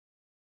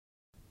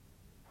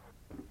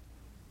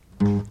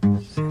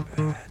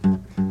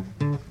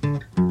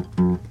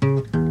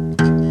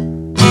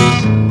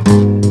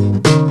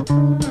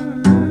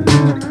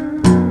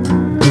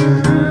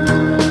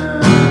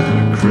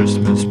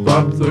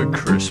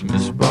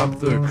Christmas Bop,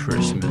 the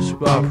Christmas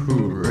Bop,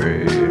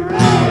 hooray.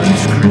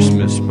 Let's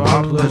Christmas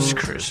Bop, let's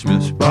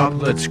Christmas Bop,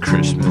 let's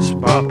Christmas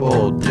Bop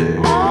all day.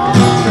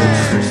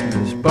 Let's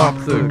Christmas Bop,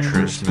 the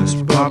Christmas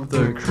Bop,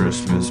 the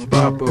Christmas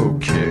Bop,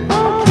 okay.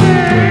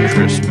 The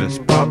Christmas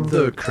Bop,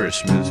 the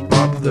Christmas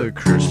Bop, the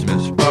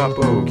Christmas Bop,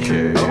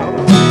 okay.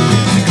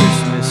 It's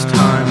Christmas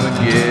time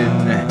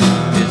again,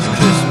 it's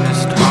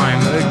Christmas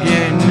time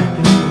again.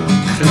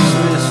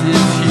 Christmas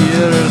is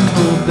here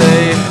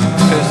today,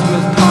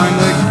 Christmas time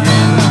again.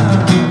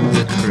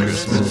 The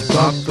Christmas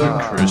Bop, the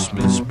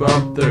Christmas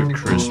Bop, the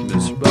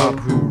Christmas Bop,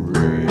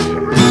 hooray.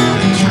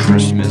 Let's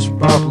Christmas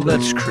Bop,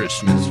 let's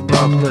Christmas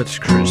Bop, let's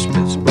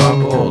Christmas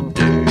Bop all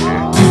day.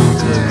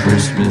 The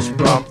Christmas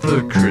Bop,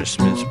 the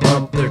Christmas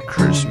Bop, the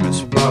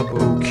Christmas Bop,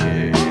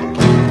 okay.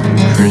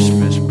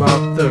 Christmas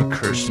Bop, the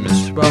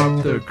Christmas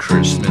Bop, the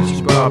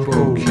Christmas Bop,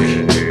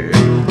 okay.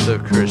 The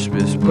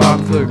Christmas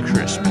Bop, the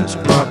Christmas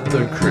Bop,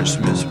 the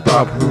Christmas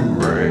Bop,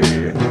 hooray.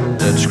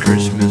 Let's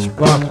Christmas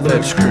Bop,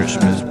 let's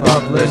Christmas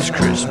Bop, let's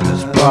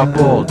Christmas Bop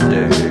all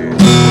day.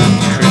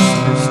 It's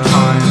Christmas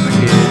time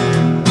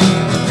again,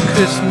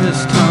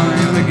 Christmas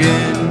time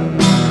again.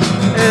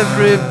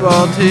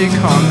 Everybody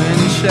come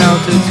and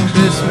shout, it's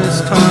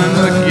Christmas time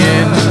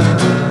again.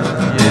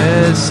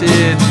 Yes,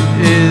 it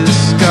is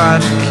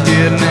Scott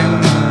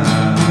Kiernan.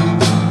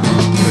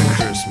 The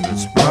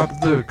Christmas Bop,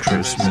 the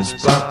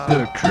Christmas Bop,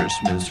 the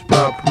Christmas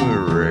Bop,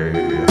 hooray.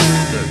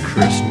 The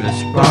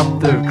Christmas Bop,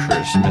 the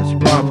Christmas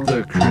Bop,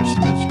 the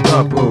Christmas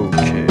Bop,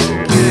 okay.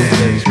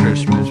 Let's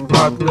Christmas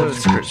Bop,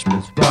 let's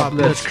Christmas Bop,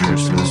 let's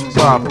Christmas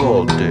Bop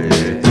all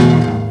day.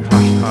 Ha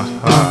ha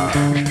ha.